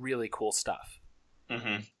 really cool stuff.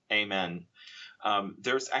 Mm-hmm. Amen.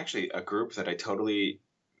 There's actually a group that I totally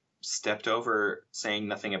stepped over saying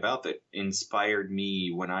nothing about that inspired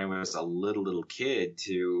me when I was a little kid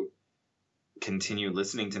to continue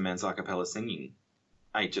listening to men's a cappella singing.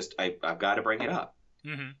 I've got to bring it up.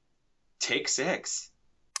 Mm-hmm. Take Six.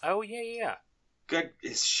 Oh, yeah. Good.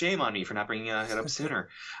 Shame on me for not bringing it up sooner.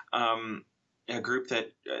 A group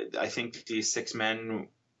that I think these six men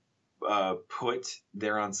put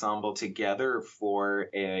their ensemble together for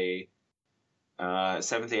a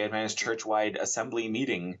Seventh-day Adventist church-wide assembly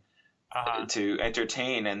meeting to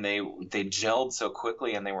entertain, and they gelled so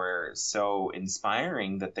quickly and they were so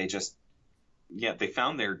inspiring that they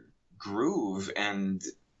found their groove and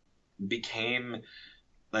became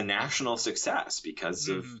a national success because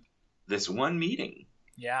of this one meeting.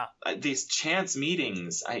 Yeah. These chance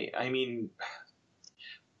meetings, I mean,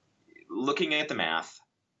 looking at the math,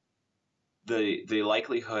 the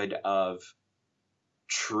likelihood of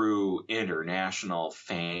true international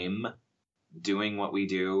fame doing what we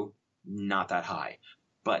do, not that high.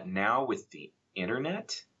 But now with the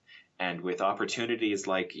internet and with opportunities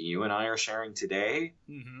like you and I are sharing today,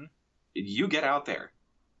 you get out there.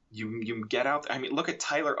 You get out. I mean, look at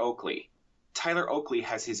Tyler Oakley. Tyler Oakley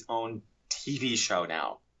has his own TV show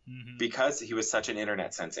now because he was such an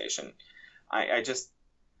internet sensation. I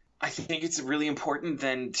think it's really important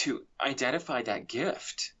then to identify that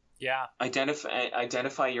gift. Yeah.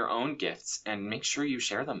 Identify your own gifts and make sure you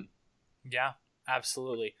share them. Yeah,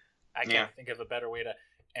 absolutely. I can't think of a better way to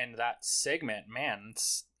end that segment. Man,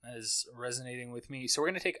 it's is resonating with me. So we're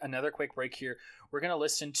going to take another quick break here. We're going to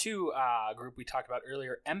listen to a group we talked about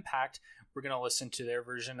earlier, Impact. We're going to listen to their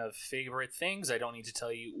version of Favorite Things. I don't need to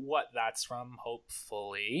tell you what that's from,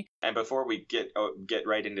 hopefully. And before we get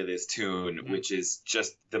right into this tune, which is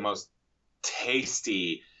just the most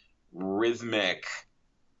tasty, rhythmic,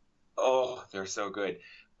 they're so good.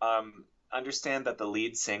 Understand that the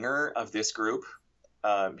lead singer of this group,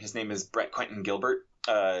 his name is Brett Quentin Gilbert.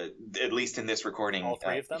 At least in this recording, all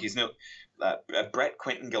three of them. He's Brett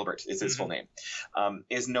Quentin Gilbert is his full name.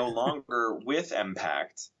 Is no longer with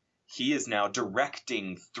Impact. He is now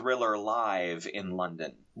directing Thriller Live in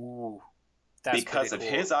London. Ooh, that's because of cool.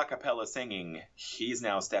 his a cappella singing, he's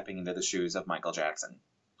now stepping into the shoes of Michael Jackson.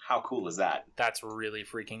 How cool is that? That's really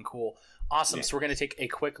freaking cool. Awesome. Yeah. So we're going to take a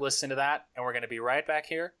quick listen to that, and we're going to be right back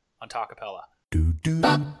here on Talkapella.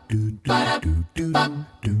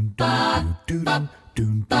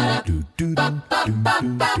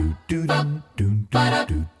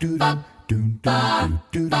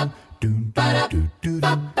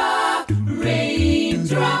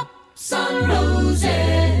 Raindrops on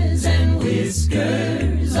roses and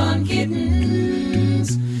whiskers on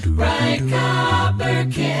kittens, bright copper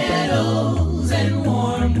kettles and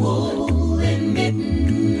warm woolen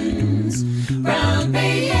mittens, brown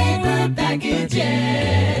paper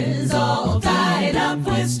packages all tied up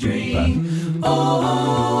with string.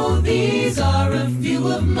 Oh, these are a few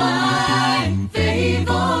of my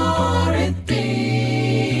favorite things.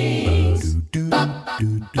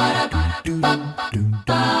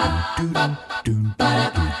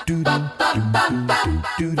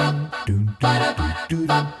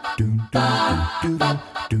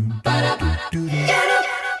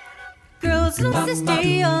 Girls love to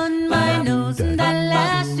stay on my nose and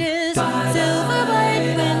eyelashes, silver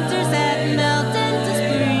white winters that melt into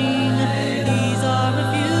spring. These are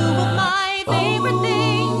a few of my favorite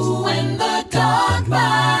things. When the dog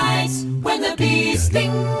bites, when the bee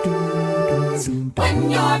stings,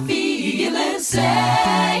 when you're feeling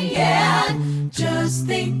sad, just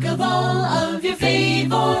think of all of your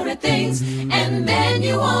favorite things, and then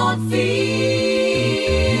you won't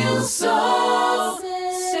feel so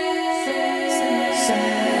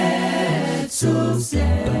sad, so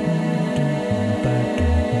sad.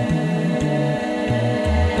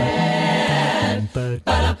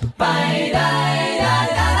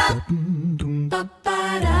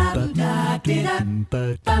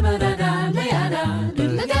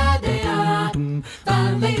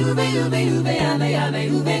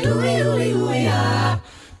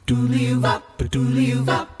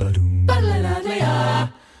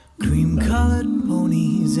 Cream-colored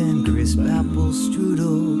ponies and crisp apple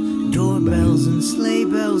strudel, doorbells and sleigh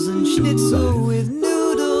bells and schnitzel with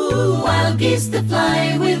noodle. Wild geese that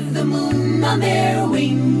fly with the moon on their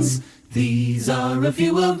wings. These are a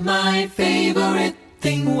few of my favorite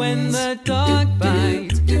things. When the dog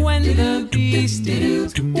bites, when the bee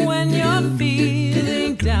stings, when you're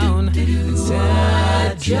feeling down and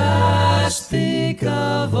sad, just think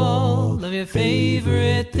of all of your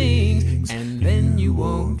favorite things, and then you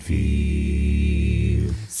won't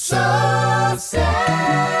feel so sad,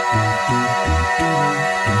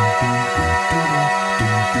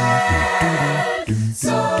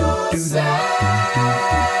 so sad.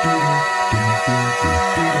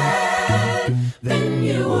 Then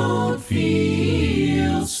you won't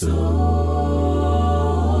feel so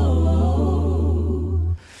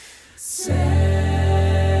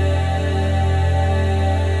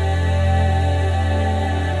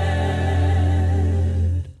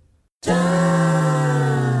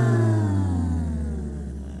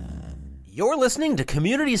You're listening to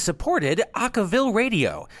community-supported Acaville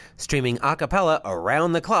Radio, streaming a cappella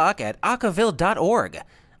around the clock at acaville.org.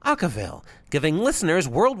 Acaville, giving listeners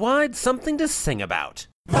worldwide something to sing about.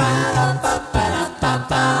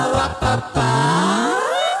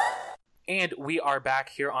 And we are back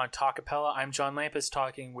here on Talkapella. I'm John Lampus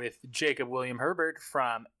talking with Jacob William Herbert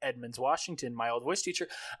from Edmonds, Washington, my old voice teacher,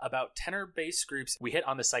 about tenor bass groups. We hit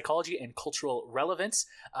on the psychology and cultural relevance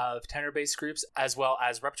of tenor bass groups as well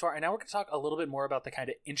as repertoire. And now we're going to talk a little bit more about the kind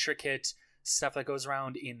of intricate stuff that goes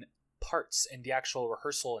around in parts and the actual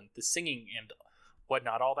rehearsal and the singing and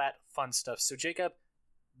whatnot, all that fun stuff. So Jacob,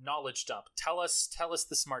 knowledge dump. Tell us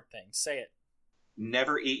the smart thing. Say it.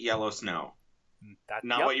 Never eat yellow snow.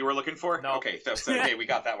 Not yep. what you were looking for? No. Okay, so okay, we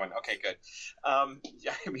got that one. Okay, good. I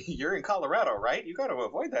mean, you're in Colorado, right? You got to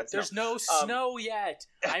avoid that snow. There's no snow yet.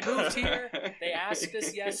 I moved here. They asked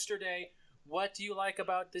us yesterday, what do you like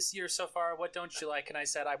about this year so far? What don't you like? And I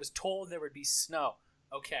said, I was told there would be snow.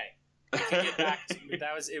 Okay. We can get back to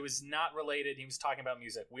it was not related. He was talking about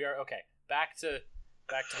music. We are okay. Back to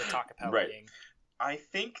the talkapella right. thing. I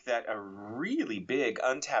think that a really big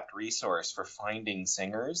untapped resource for finding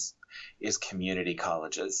singers is community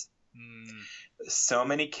colleges. So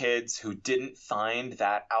many kids who didn't find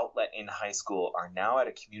that outlet in high school are now at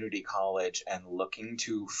a community college and looking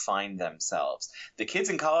to find themselves. The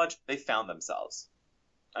kids in college, they found themselves.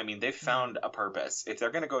 I mean, they've found a purpose. If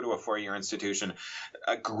they're going to go to a four-year institution,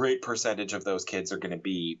 a great percentage of those kids are going to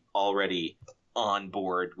be already on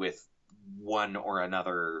board with one or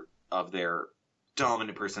another of their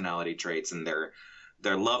dominant personality traits, and their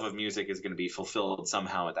love of music is going to be fulfilled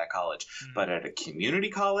somehow at that college. But at a community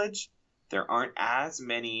college, there aren't as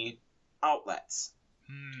many outlets.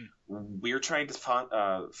 We're trying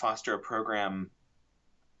to foster a program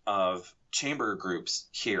of chamber groups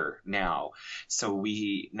here now. So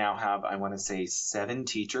we now have, I want to say, 7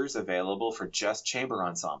 teachers available for just chamber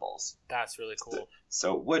ensembles. That's really cool.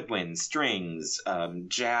 So woodwind, strings,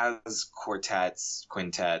 jazz quartets,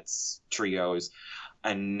 quintets, trios.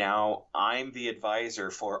 And now I'm the advisor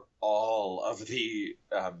for all of the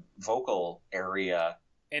vocal area.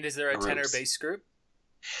 And is there a groups. tenor bass group?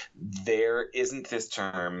 There isn't this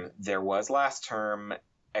term. There was last term,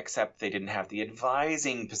 except they didn't have the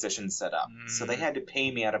advising position set up. So they had to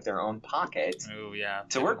pay me out of their own pocket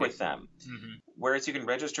to work with them. Mm-hmm. Whereas you can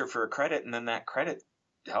register for a credit, and then that credit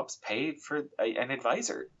helps pay for an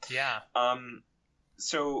advisor. Yeah.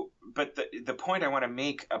 But the point I want to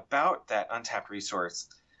make about that untapped resource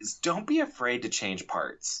is don't be afraid to change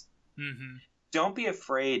parts. Mm-hmm. Don't be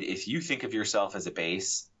afraid if you think of yourself as a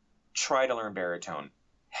bass, try to learn baritone.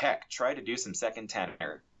 Heck, try to do some second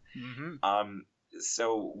tenor. Mm-hmm.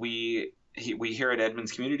 So we here at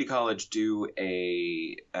Edmonds Community College do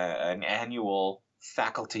an annual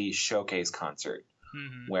faculty showcase concert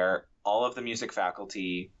where all of the music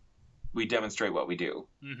faculty, we demonstrate what we do.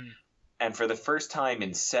 Mm-hmm. And for the first time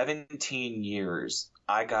in 17 years,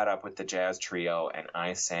 I got up with the jazz trio and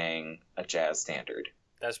I sang a jazz standard.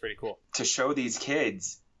 That's pretty cool. To show these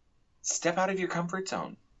kids, step out of your comfort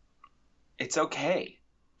zone. It's okay.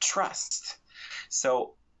 Trust.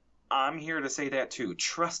 So I'm here to say that too.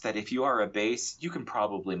 Trust that if you are a bass, you can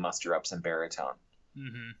probably muster up some baritone.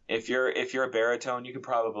 Mm-hmm. If you're a baritone, you could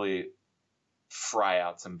probably fry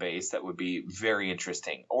out some bass that would be very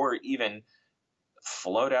interesting, or even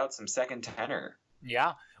float out some second tenor.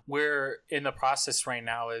 Yeah, we're in the process right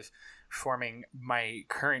now of forming my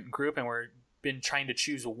current group, and we're been trying to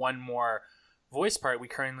choose one more voice part. We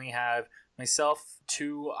currently have myself,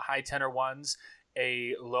 2 high tenor ones,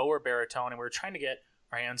 a lower baritone, and we're trying to get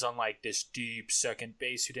our hands on like this deep second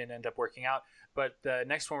bass who didn't end up working out. But the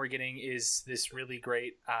next one we're getting is this really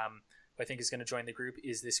great, who I think is going to join the group,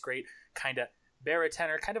 is this great kind of baritone,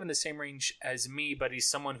 kind of in the same range as me, but he's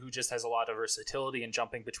someone who just has a lot of versatility in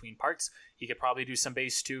jumping between parts. He could probably do some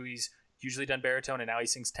bass too. He's usually done baritone, and now he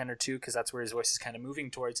sings tenor too, because that's where his voice is kind of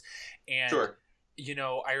moving towards. And sure. You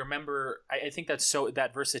know, I remember, I think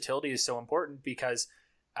that versatility is so important because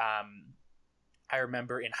I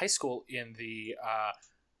remember in high school in the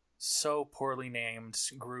so poorly named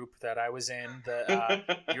group that I was in,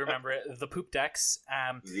 you remember it, the Poop Decks.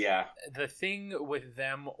 Yeah. The thing with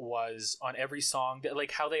them was on every song,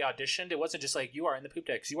 like how they auditioned, it wasn't just like, you are in the Poop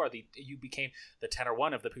Decks, you became the tenor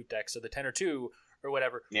 1 of the Poop Decks or the tenor 2 or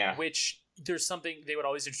whatever. Yeah. Which there's something they would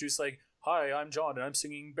always introduce, like, hi, I'm John and I'm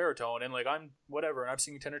singing baritone, and like I'm whatever and I'm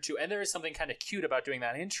singing tenor 2, and there is something kind of cute about doing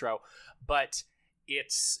that intro, but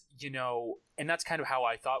it's, you know, and that's kind of how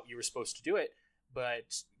I thought you were supposed to do it.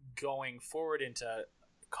 But going forward into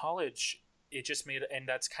college, it just made, and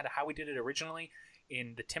that's kind of how we did it originally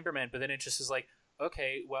in the Timberman, but then it just is like,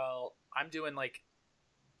 okay, well, I'm doing like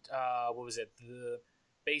what was it, the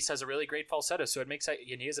bass has a really great falsetto, so it makes,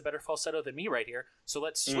 and he has a better falsetto than me right here, so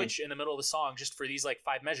let's switch in the middle of the song just for these like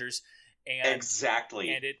 5 measures. And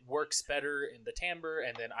exactly, and it works better in the timbre,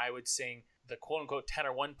 and then I would sing the quote-unquote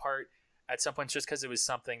tenor 1 part at some points just because it was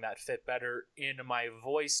something that fit better in my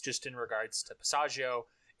voice, just in regards to passaggio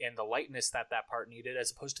and the lightness that part needed,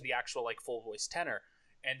 as opposed to the actual like full voice tenor.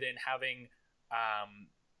 And then having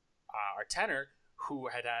our tenor, who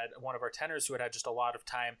had one of our tenors who had just a lot of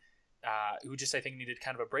time, who just I think needed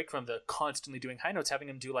kind of a break from the constantly doing high notes, having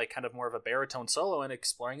him do like kind of more of a baritone solo and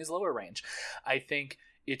exploring his lower range. I think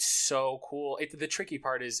it's so cool. The tricky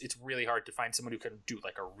part is it's really hard to find someone who can do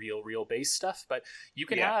like a real bass stuff, but you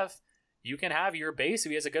can have your bass,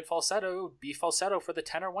 if he has a good falsetto, be falsetto for the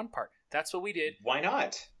tenor 1 part. That's what we did. Why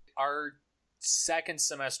not? Our second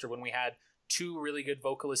semester, when we had 2 really good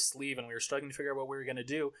vocalists leave and we were struggling to figure out what we were going to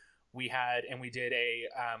do, we did a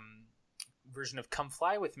version of Come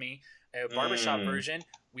Fly With Me, a barbershop version.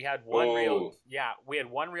 We had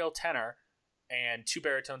one real tenor and 2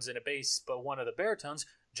 baritones and a bass, but one of the baritones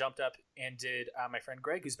jumped up and did my friend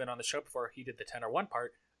Greg, who's been on the show before, he did the tenor 1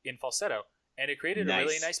 part in falsetto. And it created a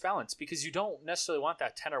really nice balance, because you don't necessarily want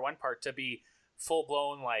that tenor 1 part to be full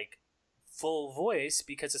blown, like full voice,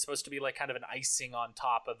 because it's supposed to be like kind of an icing on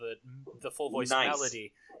top of the full voice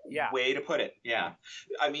melody. Yeah. Way to put it. Yeah.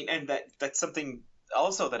 I mean, and that's something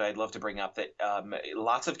also that I'd love to bring up, that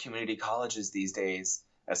lots of community colleges these days,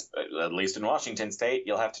 at least in Washington State,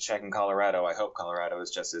 you'll have to check in Colorado. I hope Colorado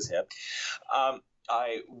is just as hip.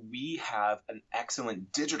 We have an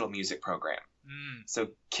excellent digital music program. So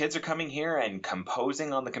kids are coming here and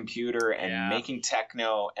composing on the computer and making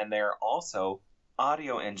techno, and they're also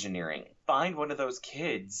audio engineering. Find one of those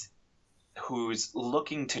kids who's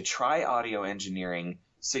looking to try audio engineering,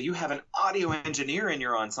 so you have an audio engineer in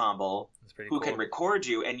your ensemble who can record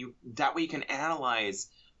you, and that way you can analyze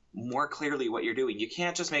more clearly what you're doing. You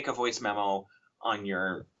can't just make a voice memo on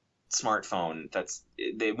your smartphone.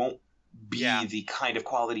 They won't be the kind of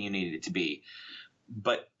quality you need it to be.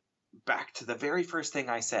 But back to the very first thing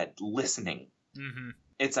I said, listening. Mm-hmm.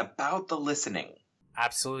 It's about the listening.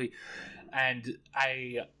 Absolutely. And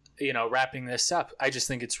wrapping this up, I just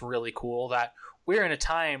think it's really cool that we're in a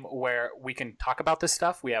time where we can talk about this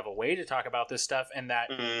stuff. We have a way to talk about this stuff, and that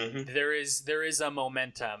there is a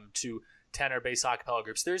momentum to tenor-based acapella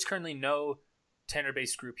groups. There is currently no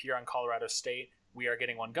tenor-based group here on Colorado State. We are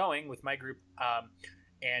getting one going with my group,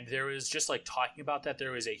 and there was just like talking about that.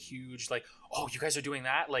 There was a huge like, oh, you guys are doing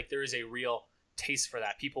that. Like there is a real taste for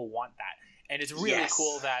that. People want that, and it's really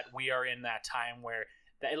cool that we are in that time where.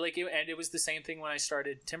 And it was the same thing when I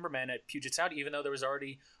started Timberman at Puget Sound. Even though there was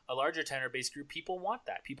already a larger tenor-based group, people want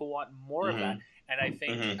that. People want more of that. And I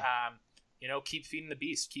think, keep feeding the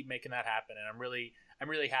beast, keep making that happen. And I'm really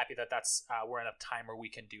happy that that's we're in a time where we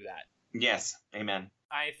can do that. Yes, amen.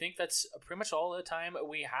 I think that's pretty much all the time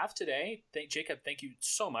we have today. Jacob, thank you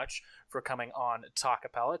so much for coming on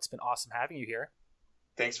Talkapella. It's been awesome having you here.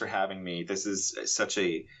 Thanks for having me. This is such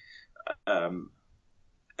a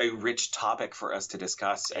rich topic for us to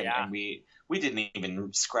discuss, and we didn't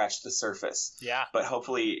even scratch the surface. Yeah. But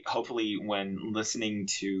hopefully when listening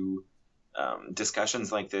to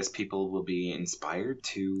discussions like this, people will be inspired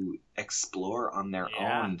to explore on their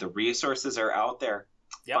own. The resources are out there.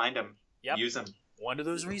 Find them. Use them. One of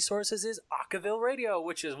those resources is Acaville Radio,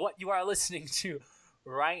 which is what you are listening to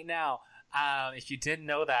right now. If you didn't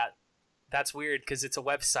know that, that's weird because it's a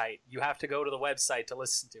website. You have to go to the website to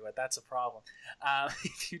listen to it. That's a problem.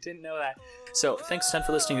 If you didn't know that. So thanks, Ten,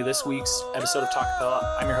 for listening to this week's episode of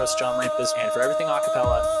Talkapella. I'm your host, John Lampus, and for everything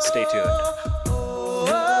Acapella, stay tuned.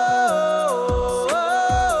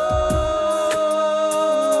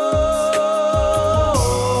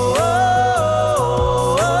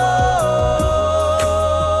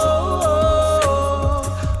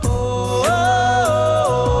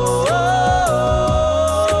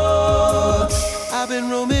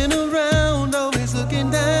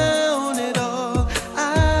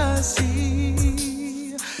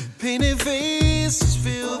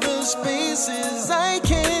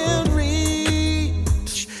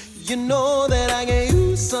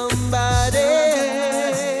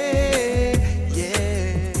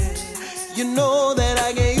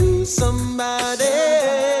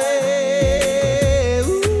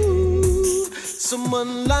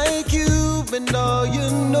 Someone like you, and all you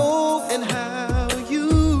know and how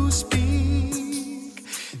you speak.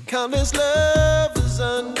 Countless lovers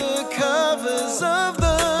under covers of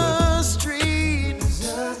the street.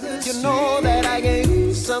 You know that I can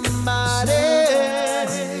use somebody.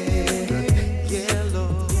 Yeah,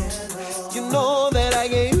 Lord. You know that I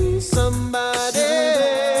can use somebody.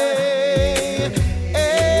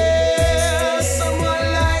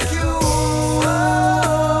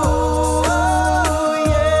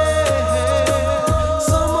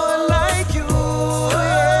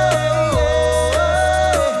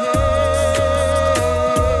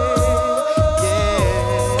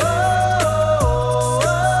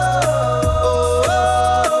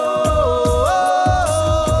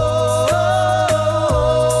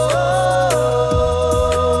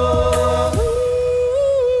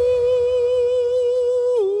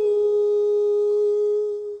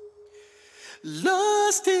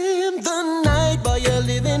 Lost in the night while you're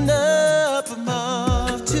living up, I'm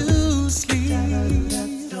off to sleep.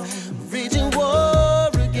 Raging war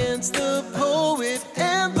against the poet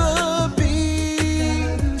and the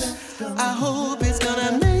beat. I hope it's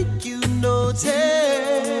gonna make you notice.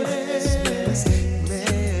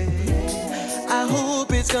 I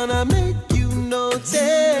hope it's gonna make you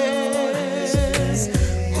notice.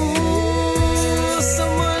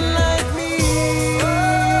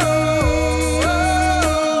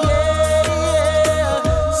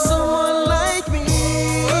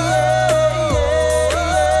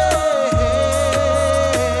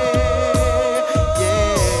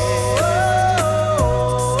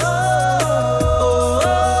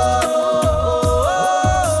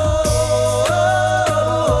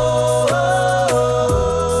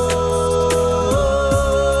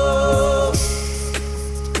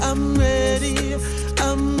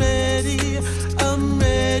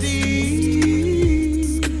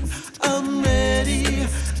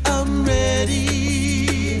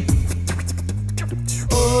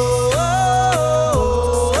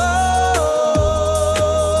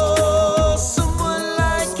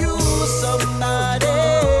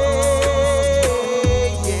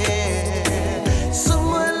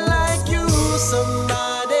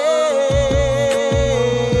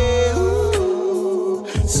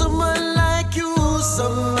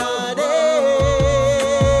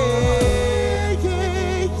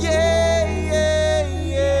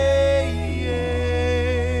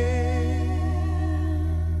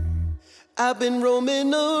 I've been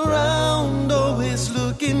roaming around.